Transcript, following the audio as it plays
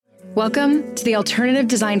Welcome to the Alternative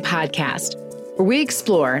Design Podcast, where we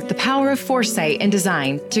explore the power of foresight and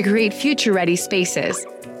design to create future-ready spaces.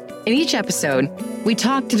 In each episode, we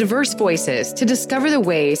talk to diverse voices to discover the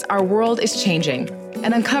ways our world is changing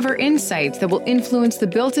and uncover insights that will influence the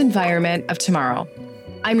built environment of tomorrow.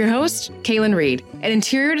 I'm your host, Kaylin Reed, an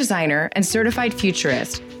interior designer and certified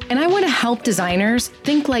futurist, and I want to help designers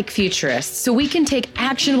think like futurists so we can take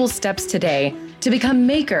actionable steps today to become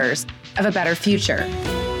makers of a better future.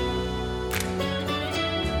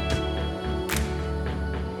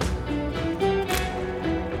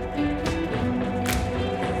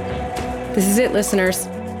 This is it, listeners,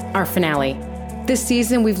 our finale. This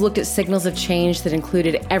season, we've looked at signals of change that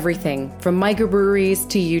included everything from microbreweries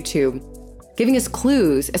to YouTube, giving us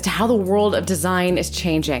clues as to how the world of design is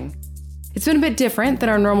changing. It's been a bit different than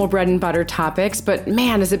our normal bread and butter topics, but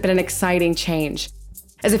man, has it been an exciting change.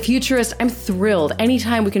 As a futurist, I'm thrilled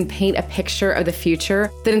anytime we can paint a picture of the future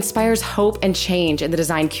that inspires hope and change in the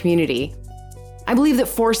design community. I believe that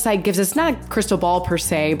foresight gives us not a crystal ball per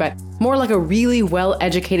se, but more like a really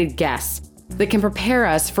well-educated guess that can prepare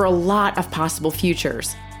us for a lot of possible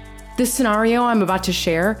futures. This scenario I'm about to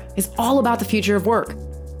share is all about the future of work.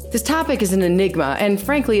 This topic is an enigma, and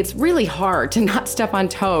frankly, it's really hard to not step on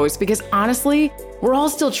toes because honestly, we're all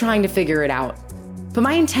still trying to figure it out. But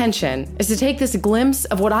my intention is to take this glimpse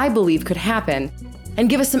of what I believe could happen and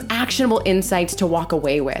give us some actionable insights to walk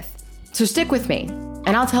away with. So stick with me,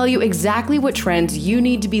 and I'll tell you exactly what trends you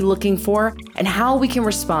need to be looking for and how we can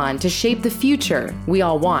respond to shape the future we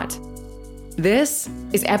all want. This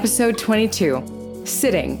is episode 22,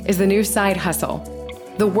 Sitting is the New Side Hustle,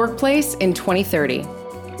 the workplace in 2030.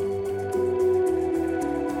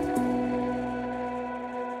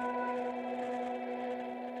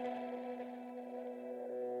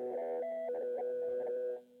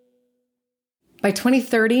 By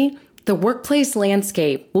 2030, the workplace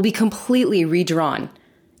landscape will be completely redrawn.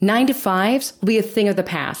 9-to-5s will be a thing of the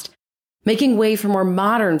past, making way for more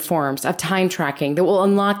modern forms of time tracking that will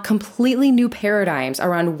unlock completely new paradigms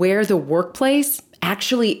around where the workplace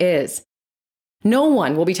actually is. No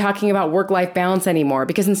one will be talking about work-life balance anymore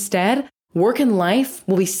because instead, work and life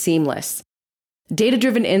will be seamless.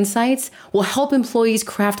 Data-driven insights will help employees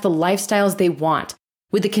craft the lifestyles they want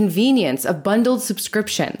with the convenience of bundled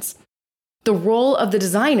subscriptions. The role of the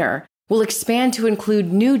designer will expand to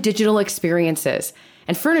include new digital experiences,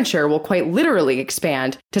 and furniture will quite literally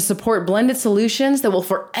expand to support blended solutions that will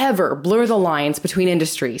forever blur the lines between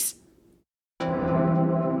industries.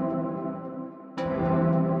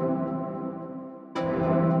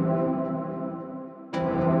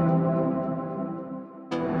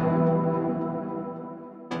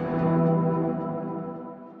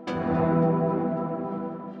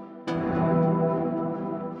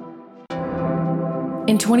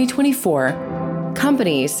 In 2024,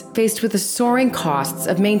 companies faced with the soaring costs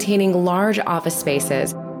of maintaining large office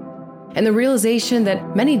spaces and the realization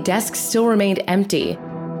that many desks still remained empty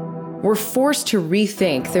were forced to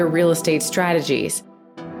rethink their real estate strategies.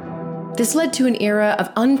 This led to an era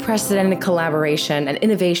of unprecedented collaboration and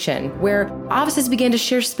innovation where offices began to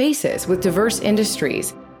share spaces with diverse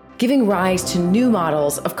industries, giving rise to new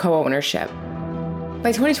models of co-ownership.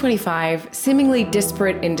 By 2025, seemingly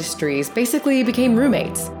disparate industries basically became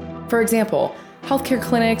roommates. For example, healthcare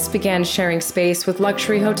clinics began sharing space with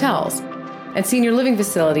luxury hotels, and senior living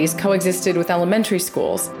facilities coexisted with elementary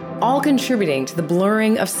schools, all contributing to the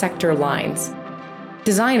blurring of sector lines.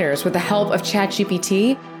 Designers, with the help of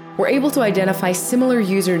ChatGPT, were able to identify similar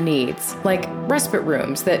user needs, like respite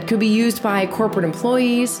rooms that could be used by corporate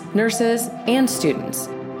employees, nurses, and students.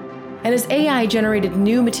 And as AI generated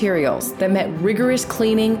new materials that met rigorous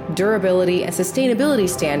cleaning, durability, and sustainability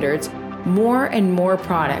standards, more and more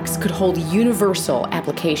products could hold universal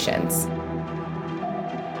applications.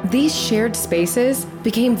 These shared spaces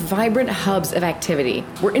became vibrant hubs of activity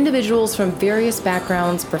where individuals from various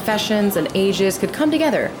backgrounds, professions, and ages could come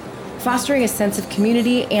together, fostering a sense of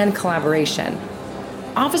community and collaboration.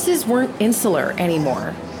 Offices weren't insular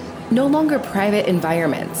anymore, no longer private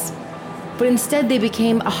environments, but instead they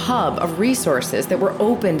became a hub of resources that were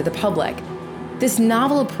open to the public. This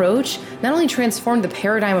novel approach not only transformed the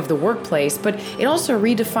paradigm of the workplace, but it also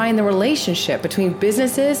redefined the relationship between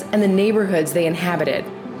businesses and the neighborhoods they inhabited.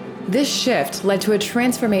 This shift led to a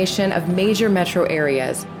transformation of major metro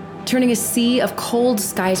areas, turning a sea of cold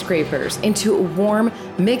skyscrapers into warm,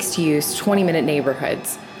 mixed-use 20-minute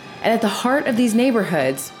neighborhoods. And at the heart of these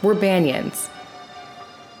neighborhoods were Banyans.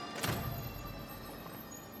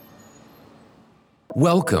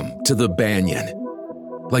 Welcome to the Banyan.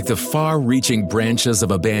 Like the far-reaching branches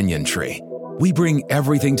of a banyan tree, we bring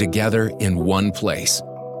everything together in one place.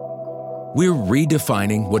 we're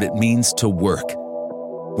redefining what it means to work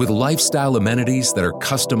with lifestyle amenities that are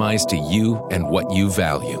customized to you and what you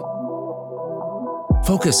value.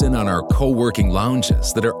 Focus in on our co-working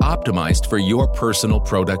lounges that are optimized for your personal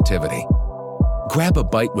productivity. Grab a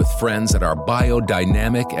bite with friends at our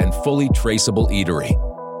biodynamic and fully traceable eatery.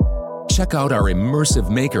 Check out our immersive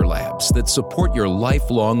maker labs that support your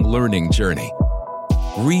lifelong learning journey.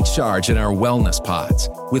 Recharge in our wellness pods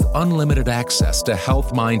with unlimited access to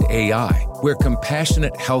HealthMind AI, where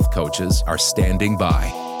compassionate health coaches are standing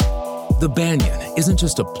by. The Banyan isn't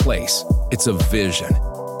just a place, it's a vision.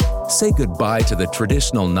 Say goodbye to the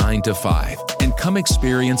traditional 9 to 5 and come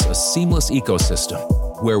experience a seamless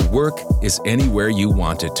ecosystem where work is anywhere you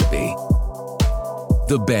want it to be.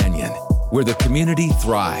 The Banyan, where the community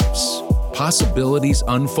thrives, possibilities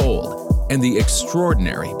unfold, and the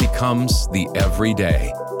extraordinary becomes the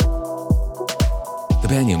everyday. The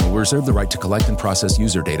Banyan will reserve the right to collect and process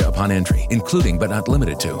user data upon entry, including but not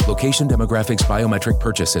limited to location, demographics, biometric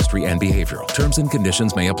purchase history, and behavioral. Terms and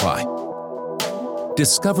conditions may apply.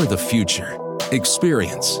 Discover the future.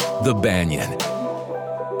 Experience the Banyan.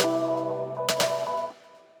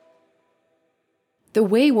 The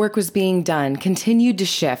way work was being done continued to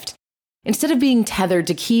shift. Instead of being tethered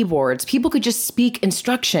to keyboards, people could just speak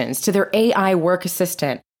instructions to their AI work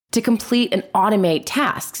assistant to complete and automate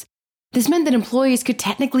tasks. This meant that employees could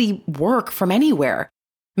technically work from anywhere,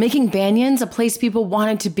 making Banyans a place people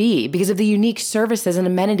wanted to be because of the unique services and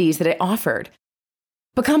amenities that it offered.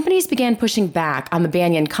 But companies began pushing back on the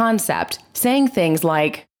Banyan concept, saying things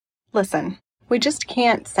like, "Listen, we just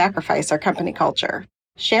can't sacrifice our company culture.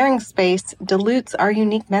 Sharing space dilutes our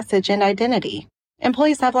unique message and identity.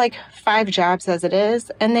 Employees have like 5 jobs as it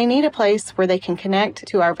is, and they need a place where they can connect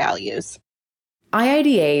to our values."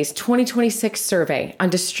 IIDA's 2026 survey on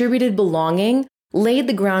distributed belonging laid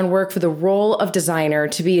the groundwork for the role of designer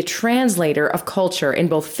to be a translator of culture in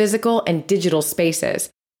both physical and digital spaces.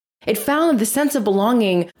 It found that the sense of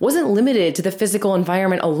belonging wasn't limited to the physical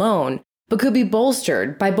environment alone, but could be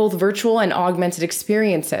bolstered by both virtual and augmented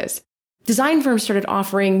experiences. Design firms started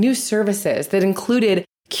offering new services that included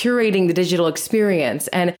curating the digital experience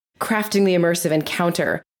and crafting the immersive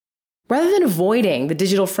encounter. Rather than avoiding the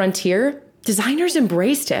digital frontier, designers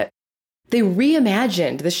embraced it. They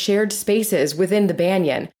reimagined the shared spaces within the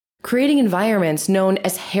Banyan, creating environments known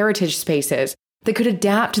as heritage spaces that could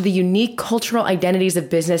adapt to the unique cultural identities of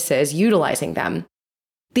businesses utilizing them.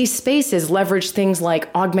 These spaces leveraged things like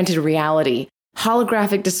augmented reality,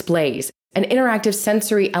 holographic displays, and interactive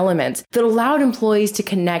sensory elements that allowed employees to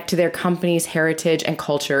connect to their company's heritage and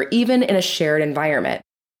culture, even in a shared environment.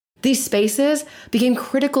 These spaces became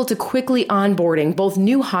critical to quickly onboarding both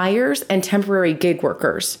new hires and temporary gig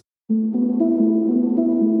workers.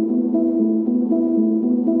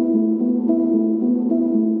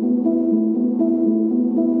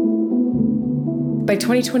 By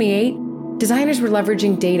 2028, designers were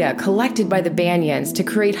leveraging data collected by the Banyans to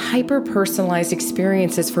create hyper-personalized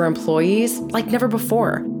experiences for employees like never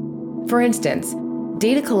before. For instance,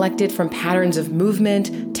 data collected from patterns of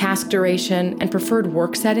movement, task duration, and preferred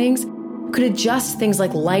work settings could adjust things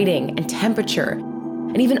like lighting and temperature,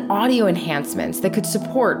 and even audio enhancements that could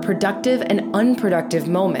support productive and unproductive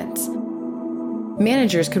moments.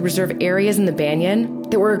 Managers could reserve areas in the Banyan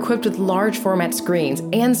that were equipped with large format screens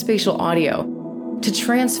and spatial audio to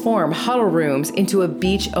transform huddle rooms into a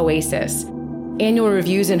beach oasis. Annual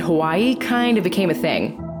reviews in Hawaii kind of became a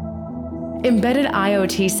thing. Embedded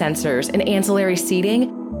IoT sensors and ancillary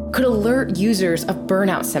seating could alert users of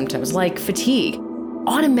burnout symptoms like fatigue,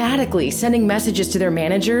 automatically sending messages to their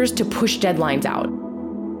managers to push deadlines out.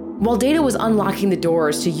 While data was unlocking the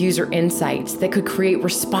doors to user insights that could create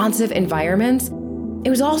responsive environments,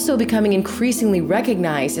 it was also becoming increasingly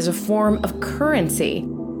recognized as a form of currency.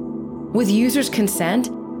 With users' consent,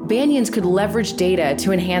 Banyans could leverage data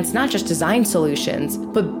to enhance not just design solutions,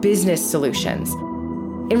 but business solutions.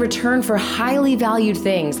 In return for highly valued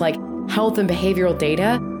things like health and behavioral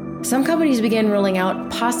data, some companies began rolling out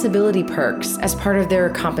possibility perks as part of their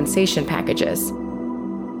compensation packages.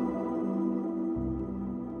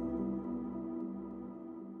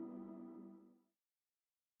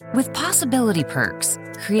 With Possibility Perks,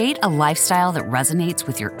 create a lifestyle that resonates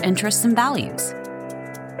with your interests and values.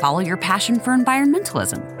 Follow your passion for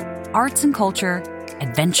environmentalism, arts and culture,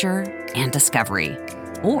 adventure, and discovery,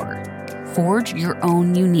 or forge your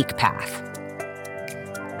own unique path.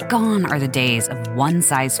 Gone are the days of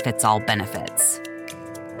one-size-fits-all benefits.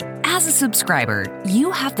 As a subscriber, you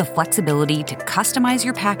have the flexibility to customize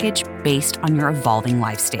your package based on your evolving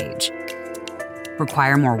life stage.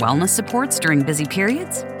 Require more wellness supports during busy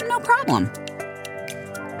periods? No problem.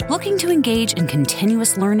 Looking to engage in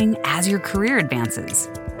continuous learning as your career advances?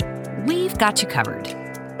 We've got you covered.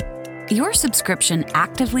 Your subscription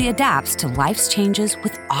actively adapts to life's changes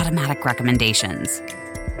with automatic recommendations.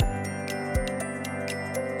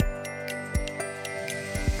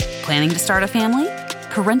 Planning to start a family?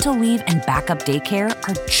 Parental leave and backup daycare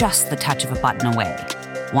are just the touch of a button away.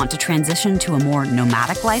 Want to transition to a more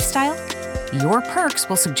nomadic lifestyle? Your perks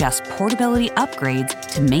will suggest portability upgrades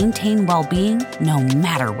to maintain well-being no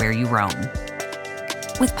matter where you roam.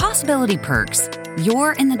 With Possibility Perks,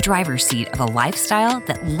 you're in the driver's seat of a lifestyle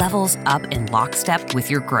that levels up in lockstep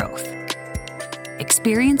with your growth.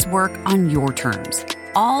 Experience work on your terms,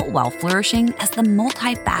 all while flourishing as the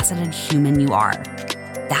multifaceted human you are.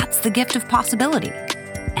 That's the gift of possibility,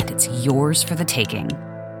 and it's yours for the taking.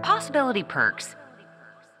 Possibility Perks.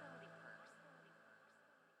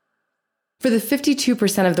 For the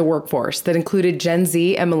 52% of the workforce that included Gen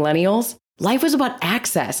Z and millennials, life was about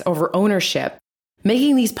access over ownership,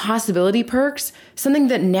 making these possibility perks something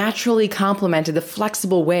that naturally complemented the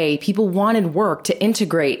flexible way people wanted work to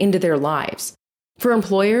integrate into their lives. For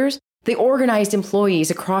employers, they organized employees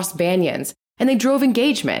across Banyans, and they drove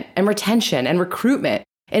engagement and retention and recruitment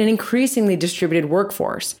in an increasingly distributed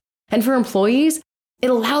workforce. And for employees, it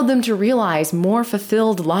allowed them to realize more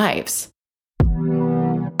fulfilled lives.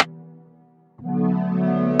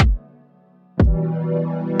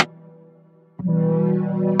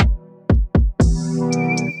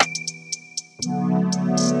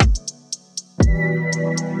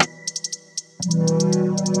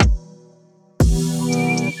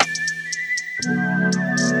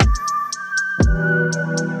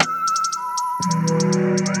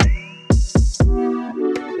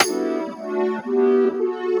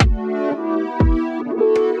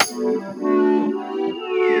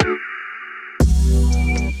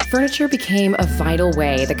 Furniture became a vital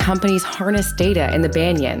way that companies harnessed data in the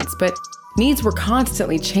Banyans, but needs were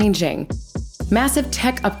constantly changing. Massive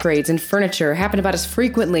tech upgrades in furniture happened about as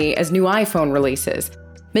frequently as new iPhone releases,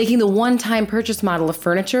 making the one-time purchase model of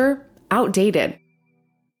furniture outdated.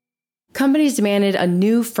 Companies demanded a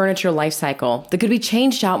new furniture lifecycle that could be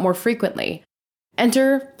changed out more frequently.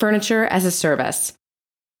 Enter furniture as a service.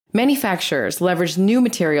 Manufacturers leveraged new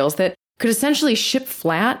materials that could essentially ship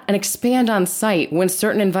flat and expand on site when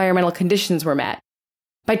certain environmental conditions were met.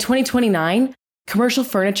 By 2029, commercial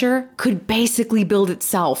furniture could basically build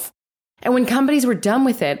itself. And when companies were done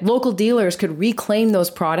with it, local dealers could reclaim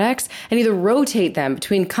those products and either rotate them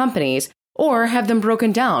between companies or have them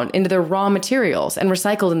broken down into their raw materials and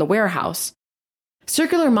recycled in the warehouse.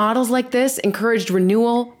 Circular models like this encouraged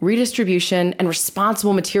renewal, redistribution, and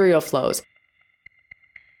responsible material flows.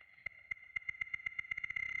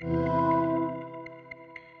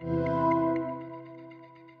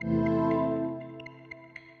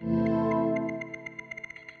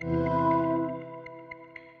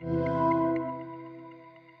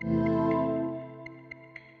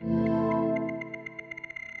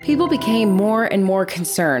 People became more and more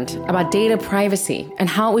concerned about data privacy and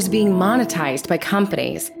how it was being monetized by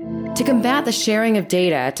companies. To combat the sharing of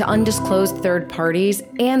data to undisclosed third parties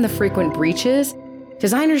and the frequent breaches,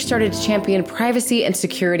 designers started to champion privacy and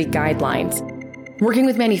security guidelines. Working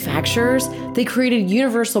with manufacturers, they created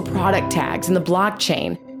universal product tags in the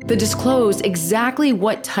blockchain that disclosed exactly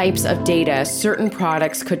what types of data certain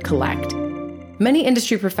products could collect. Many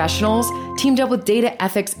industry professionals teamed up with data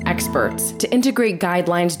ethics experts to integrate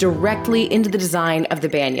guidelines directly into the design of the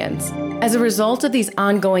Banyans. As a result of these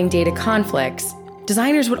ongoing data conflicts,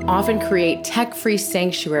 designers would often create tech-free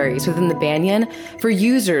sanctuaries within the Banyan for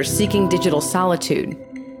users seeking digital solitude.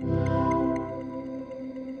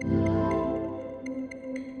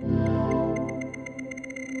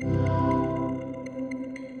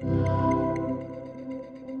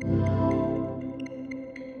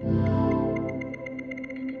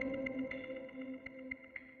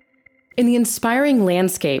 In the inspiring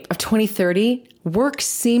landscape of 2030, work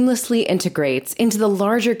seamlessly integrates into the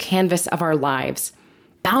larger canvas of our lives.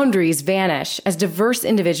 Boundaries vanish as diverse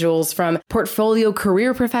individuals from portfolio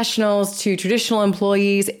career professionals to traditional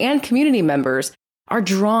employees and community members are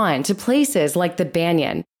drawn to places like the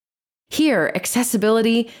Banyan. Here,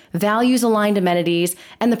 accessibility, values-aligned amenities,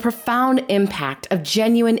 and the profound impact of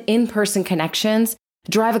genuine in-person connections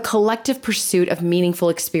drive a collective pursuit of meaningful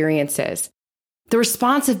experiences. The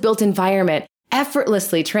responsive built environment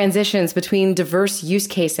effortlessly transitions between diverse use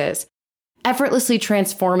cases, effortlessly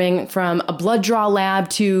transforming from a blood draw lab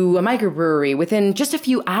to a microbrewery within just a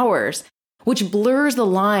few hours, which blurs the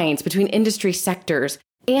lines between industry sectors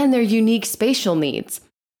and their unique spatial needs.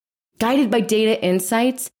 Guided by data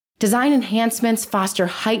insights, design enhancements foster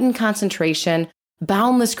heightened concentration,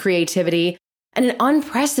 boundless creativity, and an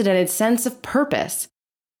unprecedented sense of purpose.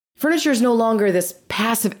 Furniture is no longer this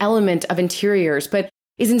passive element of interiors, but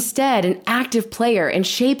is instead an active player in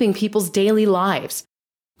shaping people's daily lives.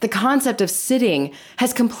 The concept of sitting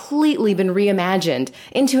has completely been reimagined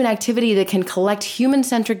into an activity that can collect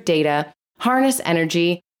human-centric data, harness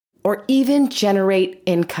energy, or even generate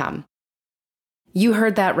income. You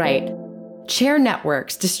heard that right. Chair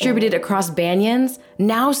networks distributed across Banyans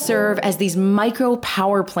now serve as these micro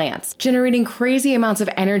power plants, generating crazy amounts of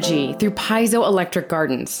energy through piezoelectric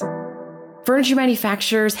gardens. Furniture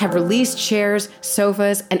manufacturers have released chairs,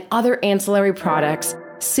 sofas, and other ancillary products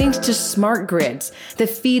synced to smart grids that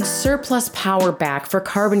feed surplus power back for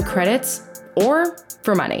carbon credits or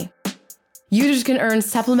for money. Users can earn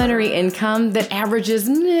supplementary income that averages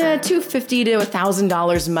 $250 to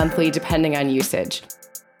 $1,000 monthly depending on usage.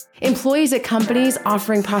 Employees at companies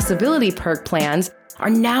offering possibility perk plans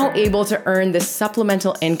are now able to earn this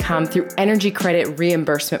supplemental income through energy credit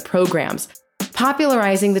reimbursement programs,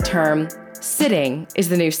 popularizing the term, sitting is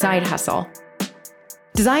the new side hustle.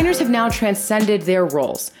 Designers have now transcended their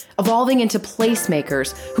roles, evolving into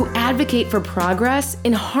placemakers who advocate for progress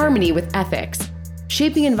in harmony with ethics,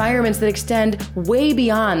 shaping environments that extend way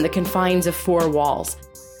beyond the confines of four walls.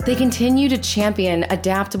 They continue to champion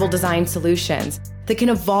adaptable design solutions that can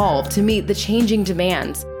evolve to meet the changing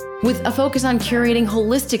demands, with a focus on curating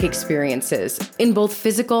holistic experiences in both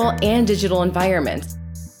physical and digital environments.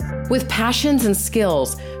 With passions and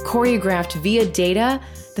skills choreographed via data,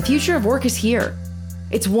 the future of work is here.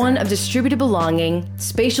 It's one of distributed belonging,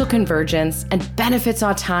 spatial convergence, and benefits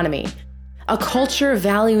autonomy. A culture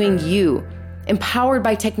valuing you, empowered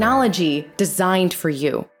by technology designed for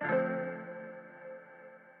you.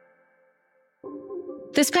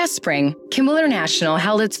 This past spring, Kimball International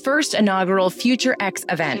held its first inaugural Future X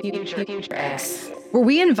event, where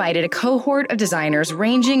we invited a cohort of designers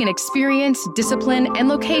ranging in experience, discipline, and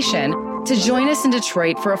location to join us in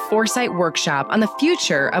Detroit for a foresight workshop on the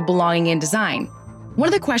future of belonging in design. One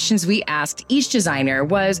of the questions we asked each designer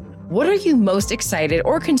was, what are you most excited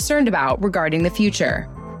or concerned about regarding the future?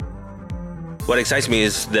 What excites me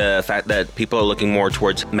is the fact that people are looking more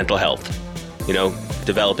towards mental health,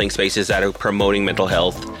 developing spaces that are promoting mental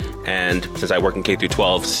health, and since I work in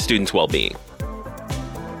K-12, students' well-being.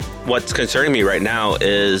 What's concerning me right now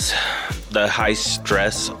is the high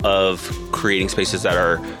stress of creating spaces that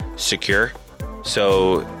are secure.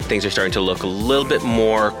 So things are starting to look a little bit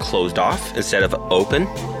more closed off instead of open,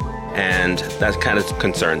 and that kind of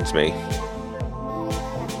concerns me.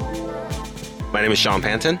 My name is Sean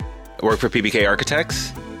Panton. I work for PBK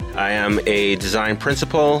Architects. I am a design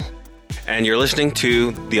principal, and you're listening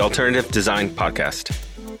to the Alternative Design Podcast.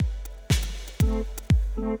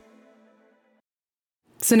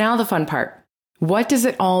 So now the fun part. What does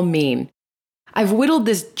it all mean? I've whittled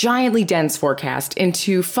this giantly dense forecast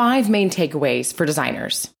into 5 main takeaways for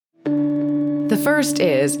designers. The first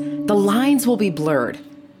is the lines will be blurred.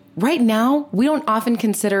 Right now, we don't often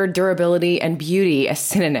consider durability and beauty as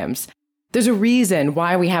synonyms. There's a reason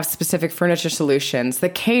why we have specific furniture solutions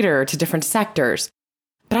that cater to different sectors.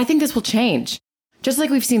 But I think this will change. Just like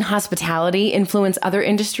we've seen hospitality influence other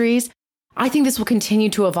industries, I think this will continue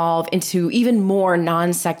to evolve into even more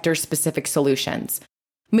non-sector specific solutions.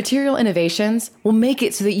 Material innovations will make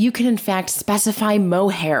it so that you can in fact specify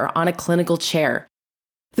mohair on a clinical chair.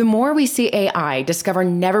 The more we see AI discover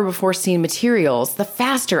never-before-seen materials, the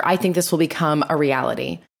faster I think this will become a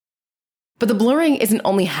reality. But the blurring isn't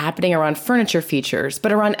only happening around furniture features,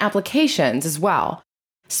 but around applications as well.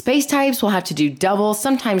 Space types will have to do double,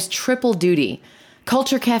 sometimes triple duty.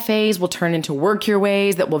 Culture cafes will turn into work your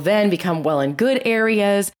ways that will then become well and good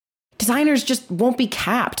areas. Designers just won't be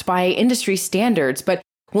capped by industry standards, but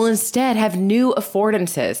will instead have new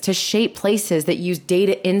affordances to shape places that use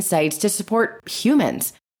data insights to support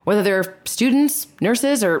humans, whether they're students,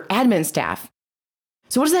 nurses, or admin staff.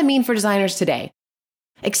 So what does that mean for designers today?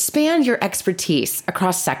 Expand your expertise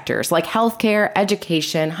across sectors like healthcare,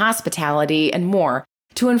 education, hospitality, and more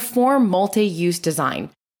to inform multi-use design.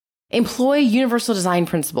 Employ universal design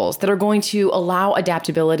principles that are going to allow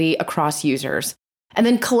adaptability across users. And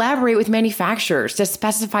then collaborate with manufacturers to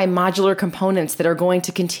specify modular components that are going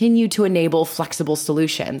to continue to enable flexible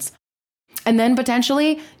solutions. And then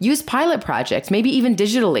potentially use pilot projects, maybe even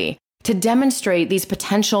digitally, to demonstrate these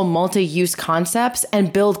potential multi-use concepts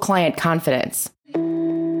and build client confidence.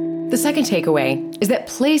 The second takeaway is that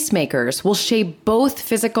placemakers will shape both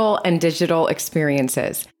physical and digital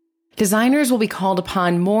experiences. Designers will be called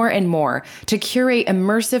upon more and more to curate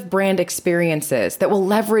immersive brand experiences that will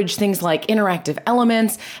leverage things like interactive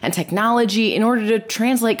elements and technology in order to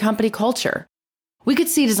translate company culture. We could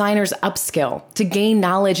see designers upskill to gain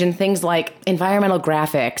knowledge in things like environmental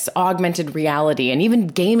graphics, augmented reality, and even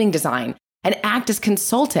gaming design, and act as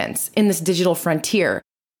consultants in this digital frontier.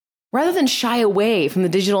 Rather than shy away from the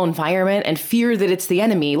digital environment and fear that it's the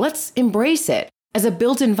enemy, let's embrace it as a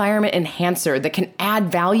built environment enhancer that can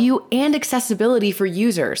add value and accessibility for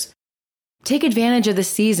users. Take advantage of the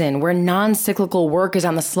season where non-cyclical work is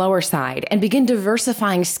on the slower side and begin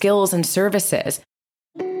diversifying skills and services.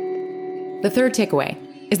 The third takeaway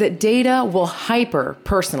is that data will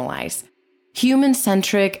hyper-personalize.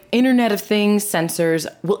 Human-centric Internet of Things sensors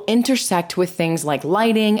will intersect with things like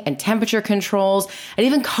lighting and temperature controls and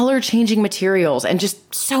even color-changing materials and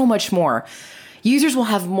just so much more. Users will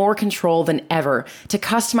have more control than ever to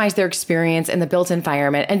customize their experience in the built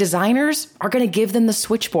environment, and designers are going to give them the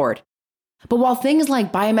switchboard. But while things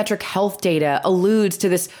like biometric health data alludes to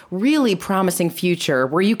this really promising future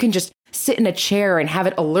where you can just sit in a chair and have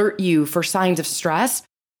it alert you for signs of stress,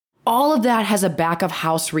 all of that has a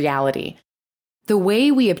back-of-house reality. The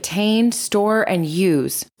way we obtain, store, and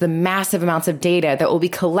use the massive amounts of data that will be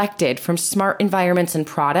collected from smart environments and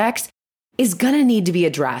products is going to need to be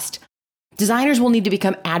addressed. Designers will need to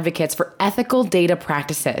become advocates for ethical data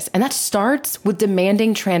practices, and that starts with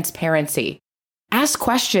demanding transparency. Ask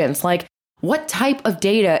questions like, what type of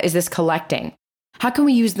data is this collecting? How can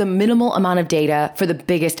we use the minimal amount of data for the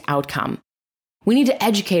biggest outcome? We need to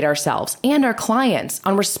educate ourselves and our clients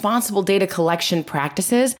on responsible data collection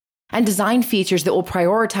practices and design features that will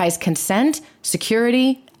prioritize consent,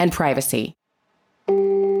 security, and privacy.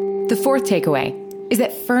 The fourth takeaway is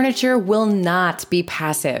that furniture will not be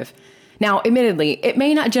passive. Now, admittedly, it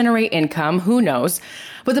may not generate income, who knows,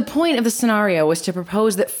 but the point of the scenario was to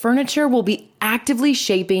propose that furniture will be actively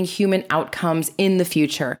shaping human outcomes in the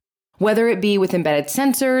future. Whether it be with embedded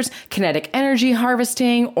sensors, kinetic energy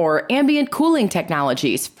harvesting, or ambient cooling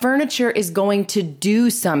technologies, furniture is going to do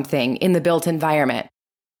something in the built environment.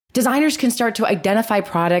 Designers can start to identify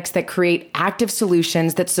products that create active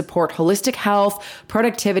solutions that support holistic health,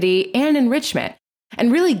 productivity, and enrichment,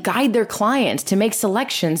 and really guide their clients to make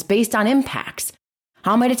selections based on impacts.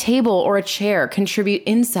 How might a table or a chair contribute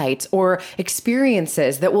insights or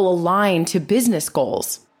experiences that will align to business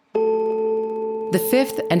goals? The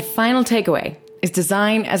fifth and final takeaway is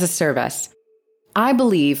design as a service. I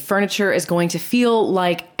believe furniture is going to feel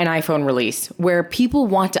like an iPhone release, where people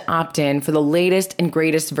want to opt in for the latest and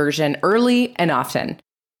greatest version early and often.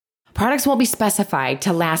 Products won't be specified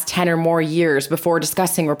to last 10 or more years before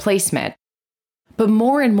discussing replacement. But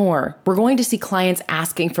more and more, we're going to see clients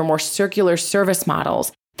asking for more circular service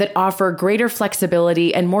models that offer greater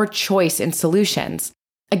flexibility and more choice in solutions.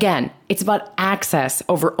 Again, it's about access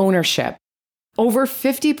over ownership. Over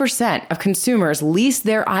 50% of consumers lease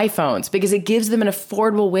their iPhones because it gives them an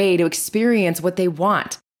affordable way to experience what they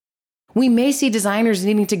want. We may see designers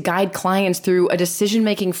needing to guide clients through a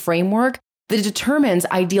decision-making framework that determines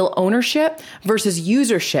ideal ownership versus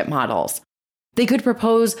usership models. They could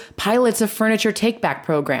propose pilots of furniture take-back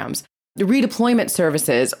programs, redeployment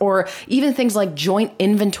services, or even things like joint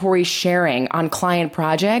inventory sharing on client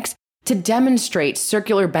projects to demonstrate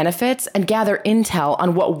circular benefits and gather intel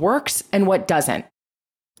on what works and what doesn't.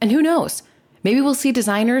 And who knows? Maybe we'll see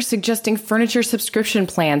designers suggesting furniture subscription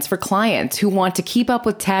plans for clients who want to keep up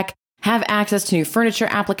with tech, have access to new furniture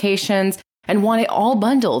applications, and want it all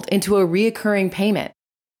bundled into a reoccurring payment.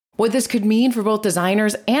 What this could mean for both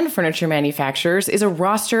designers and furniture manufacturers is a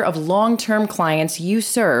roster of long-term clients you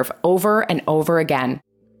serve over and over again.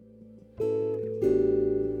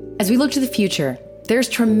 As we look to the future, there's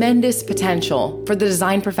tremendous potential for the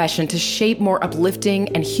design profession to shape more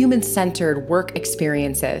uplifting and human-centered work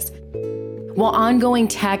experiences. While ongoing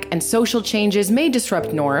tech and social changes may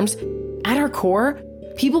disrupt norms, at our core,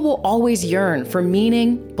 people will always yearn for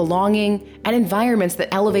meaning, belonging, and environments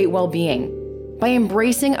that elevate well-being. By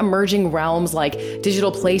embracing emerging realms like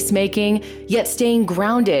digital placemaking, yet staying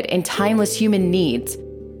grounded in timeless human needs,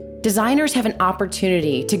 designers have an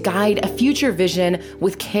opportunity to guide a future vision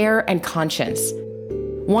with care and conscience.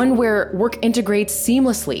 One where work integrates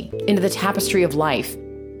seamlessly into the tapestry of life,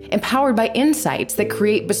 empowered by insights that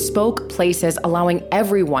create bespoke places allowing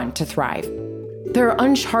everyone to thrive. There are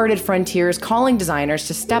uncharted frontiers calling designers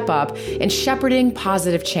to step up in shepherding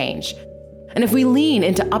positive change. And if we lean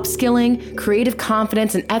into upskilling, creative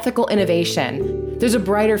confidence, and ethical innovation, there's a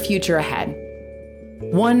brighter future ahead.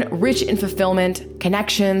 One rich in fulfillment,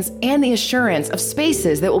 connections, and the assurance of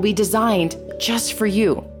spaces that will be designed just for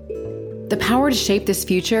you. The power to shape this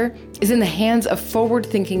future is in the hands of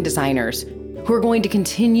forward-thinking designers who are going to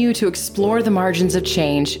continue to explore the margins of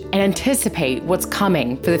change and anticipate what's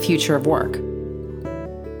coming for the future of work.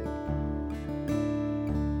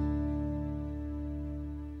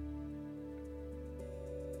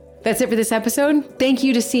 That's it for this episode. Thank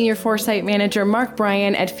you to Senior Foresight Manager Mark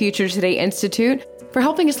Bryan at Future Today Institute for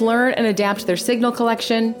helping us learn and adapt their signal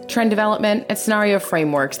collection, trend development, and scenario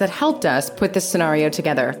frameworks that helped us put this scenario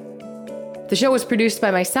together. The show was produced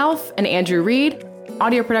by myself and Andrew Reed.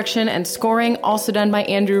 Audio production and scoring also done by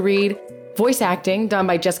Andrew Reed. Voice acting done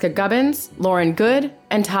by Jessica Gubbins, Lauren Good,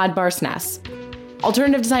 and Todd Barsness.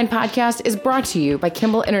 Alternative Design Podcast is brought to you by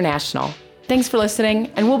Kimball International. Thanks for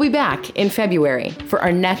listening, and we'll be back in February for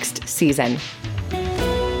our next season.